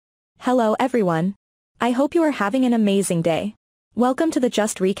Hello everyone. I hope you are having an amazing day. Welcome to the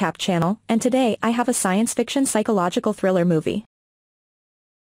Just Recap channel, and today I have a science fiction psychological thriller movie.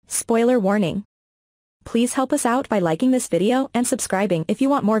 Spoiler warning. Please help us out by liking this video and subscribing if you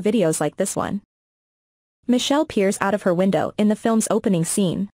want more videos like this one. Michelle peers out of her window in the film's opening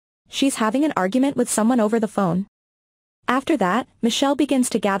scene. She's having an argument with someone over the phone. After that, Michelle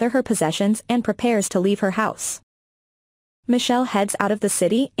begins to gather her possessions and prepares to leave her house. Michelle heads out of the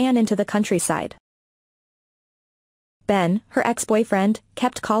city and into the countryside. Ben, her ex-boyfriend,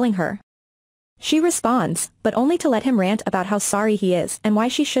 kept calling her. She responds, but only to let him rant about how sorry he is and why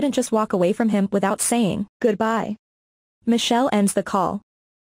she shouldn't just walk away from him without saying goodbye. Michelle ends the call.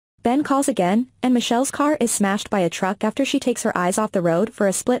 Ben calls again, and Michelle's car is smashed by a truck after she takes her eyes off the road for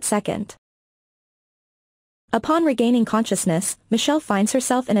a split second. Upon regaining consciousness, Michelle finds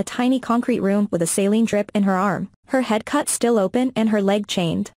herself in a tiny concrete room with a saline drip in her arm, her head cut still open and her leg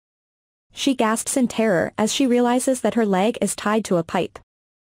chained. She gasps in terror as she realizes that her leg is tied to a pipe.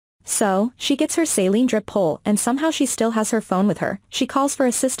 So, she gets her saline drip pole and somehow she still has her phone with her. She calls for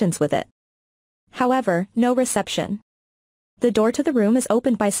assistance with it. However, no reception. The door to the room is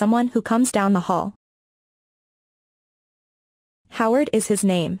opened by someone who comes down the hall. Howard is his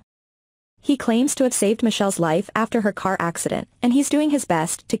name. He claims to have saved Michelle's life after her car accident, and he's doing his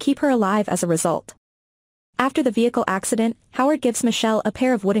best to keep her alive as a result. After the vehicle accident, Howard gives Michelle a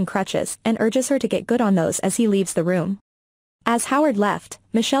pair of wooden crutches and urges her to get good on those as he leaves the room. As Howard left,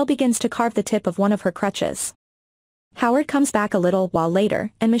 Michelle begins to carve the tip of one of her crutches. Howard comes back a little while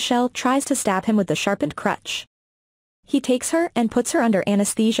later, and Michelle tries to stab him with the sharpened crutch. He takes her and puts her under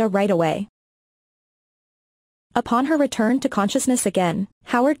anesthesia right away. Upon her return to consciousness again,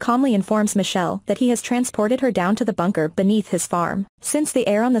 Howard calmly informs Michelle that he has transported her down to the bunker beneath his farm, since the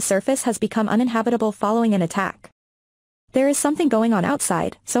air on the surface has become uninhabitable following an attack. There is something going on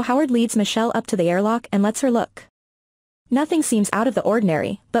outside, so Howard leads Michelle up to the airlock and lets her look. Nothing seems out of the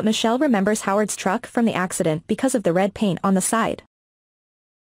ordinary, but Michelle remembers Howard's truck from the accident because of the red paint on the side.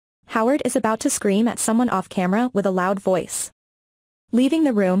 Howard is about to scream at someone off camera with a loud voice. Leaving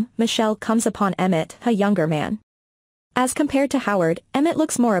the room, Michelle comes upon Emmett, a younger man. As compared to Howard, Emmett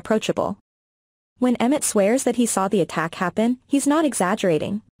looks more approachable. When Emmett swears that he saw the attack happen, he's not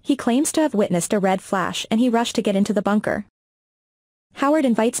exaggerating. He claims to have witnessed a red flash and he rushed to get into the bunker. Howard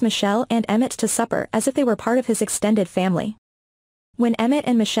invites Michelle and Emmett to supper as if they were part of his extended family. When Emmett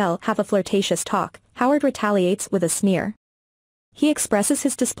and Michelle have a flirtatious talk, Howard retaliates with a sneer. He expresses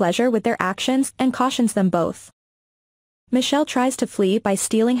his displeasure with their actions and cautions them both. Michelle tries to flee by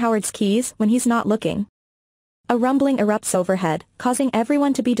stealing Howard's keys when he's not looking. A rumbling erupts overhead, causing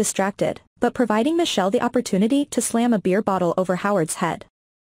everyone to be distracted, but providing Michelle the opportunity to slam a beer bottle over Howard's head.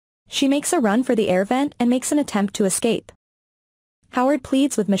 She makes a run for the air vent and makes an attempt to escape. Howard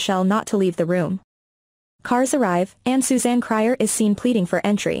pleads with Michelle not to leave the room. Cars arrive, and Suzanne Cryer is seen pleading for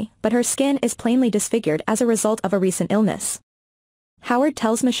entry, but her skin is plainly disfigured as a result of a recent illness. Howard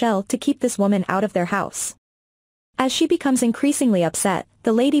tells Michelle to keep this woman out of their house. As she becomes increasingly upset,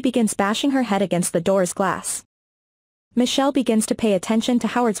 the lady begins bashing her head against the door's glass. Michelle begins to pay attention to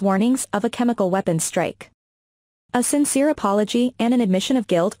Howard's warnings of a chemical weapons strike. A sincere apology and an admission of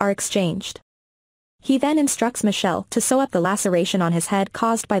guilt are exchanged. He then instructs Michelle to sew up the laceration on his head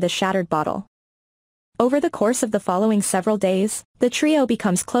caused by the shattered bottle. Over the course of the following several days, the trio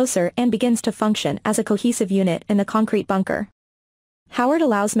becomes closer and begins to function as a cohesive unit in the concrete bunker. Howard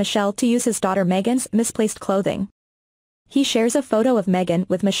allows Michelle to use his daughter Megan's misplaced clothing. He shares a photo of Megan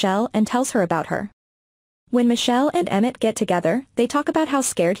with Michelle and tells her about her. When Michelle and Emmett get together, they talk about how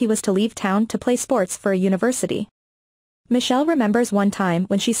scared he was to leave town to play sports for a university. Michelle remembers one time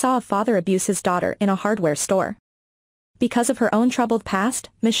when she saw a father abuse his daughter in a hardware store. Because of her own troubled past,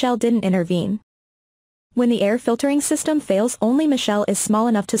 Michelle didn't intervene. When the air filtering system fails, only Michelle is small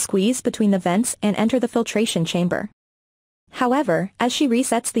enough to squeeze between the vents and enter the filtration chamber. However, as she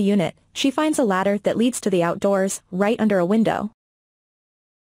resets the unit, she finds a ladder that leads to the outdoors, right under a window.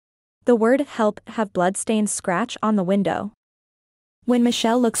 The word "help" have bloodstains scratch on the window. When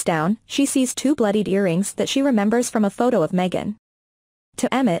Michelle looks down, she sees two bloodied earrings that she remembers from a photo of Megan.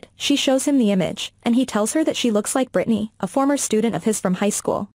 To Emmett, she shows him the image, and he tells her that she looks like Brittany, a former student of his from high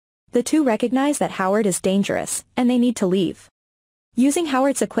school. The two recognize that Howard is dangerous, and they need to leave. Using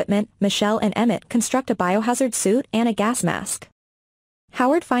Howard's equipment, Michelle and Emmett construct a biohazard suit and a gas mask.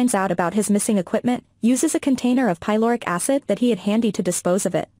 Howard finds out about his missing equipment, uses a container of pyloric acid that he had handy to dispose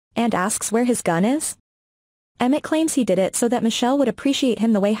of it, and asks where his gun is. Emmett claims he did it so that Michelle would appreciate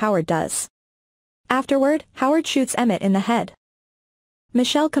him the way Howard does. Afterward, Howard shoots Emmett in the head.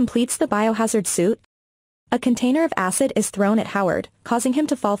 Michelle completes the biohazard suit, A container of acid is thrown at Howard, causing him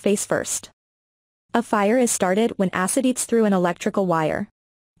to fall face first. A fire is started when acid eats through an electrical wire.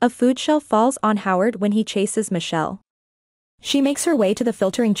 A food shell falls on Howard when he chases Michelle. She makes her way to the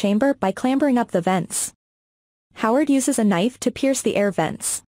filtering chamber by clambering up the vents. Howard uses a knife to pierce the air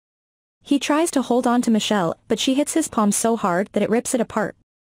vents. He tries to hold on to Michelle, but she hits his palm so hard that it rips it apart.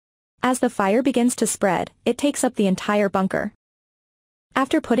 As the fire begins to spread, it takes up the entire bunker.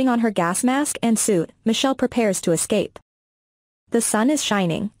 After putting on her gas mask and suit, Michelle prepares to escape. The sun is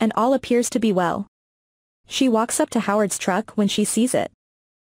shining, and all appears to be well. She walks up to Howard's truck when she sees it.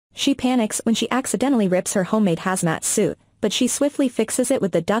 She panics when she accidentally rips her homemade hazmat suit, but she swiftly fixes it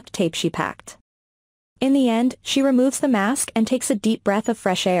with the duct tape she packed. In the end, she removes the mask and takes a deep breath of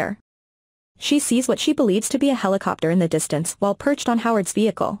fresh air. She sees what she believes to be a helicopter in the distance while perched on Howard's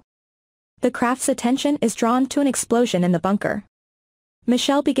vehicle. The craft's attention is drawn to an explosion in the bunker.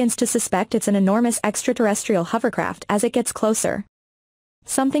 Michelle begins to suspect it's an enormous extraterrestrial hovercraft as it gets closer.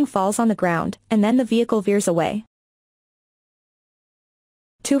 Something falls on the ground, and then the vehicle veers away.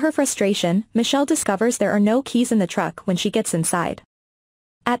 To her frustration, Michelle discovers there are no keys in the truck when she gets inside.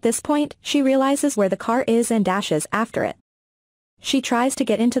 At this point, she realizes where the car is and dashes after it. She tries to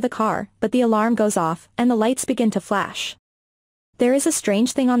get into the car, but the alarm goes off, and the lights begin to flash. There is a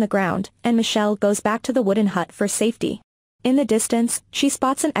strange thing on the ground, and Michelle goes back to the wooden hut for safety. In the distance, she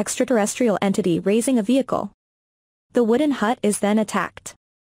spots an extraterrestrial entity raising a vehicle. The wooden hut is then attacked.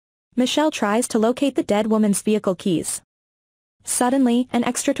 Michelle tries to locate the dead woman's vehicle keys. Suddenly, an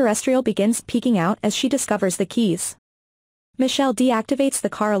extraterrestrial begins peeking out as she discovers the keys. Michelle deactivates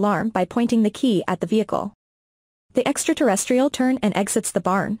the car alarm by pointing the key at the vehicle. The extraterrestrial turns and exits the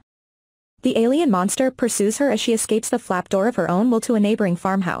barn. The alien monster pursues her as she escapes the flap door of her own will to a neighboring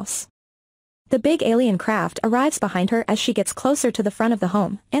farmhouse. The big alien craft arrives behind her as she gets closer to the front of the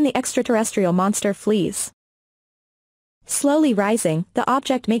home, and the extraterrestrial monster flees. Slowly rising, the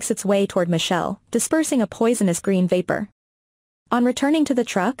object makes its way toward Michelle, dispersing a poisonous green vapor. On returning to the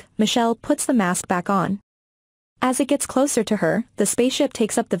truck, Michelle puts the mask back on. As it gets closer to her, the spaceship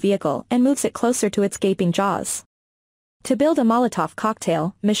takes up the vehicle and moves it closer to its gaping jaws. To build a Molotov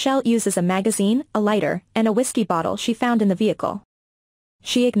cocktail, Michelle uses a magazine, a lighter, and a whiskey bottle she found in the vehicle.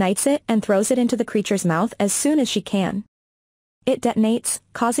 She ignites it and throws it into the creature's mouth as soon as she can. It detonates,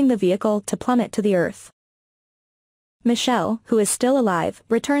 causing the vehicle to plummet to the earth. Michelle, who is still alive,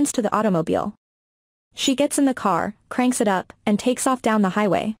 returns to the automobile. She gets in the car, cranks it up, and takes off down the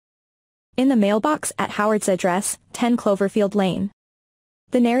highway. In the mailbox at Howard's address, 10 Cloverfield Lane.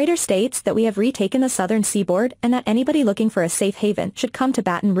 The narrator states that we have retaken the southern seaboard and that anybody looking for a safe haven should come to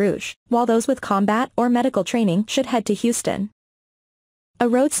Baton Rouge, while those with combat or medical training should head to Houston. A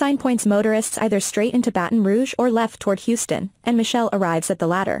road sign points motorists either straight into Baton Rouge or left toward Houston, and Michelle arrives at the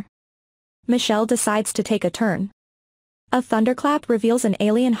latter. Michelle decides to take a turn. A thunderclap reveals an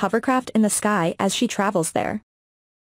alien hovercraft in the sky as she travels there.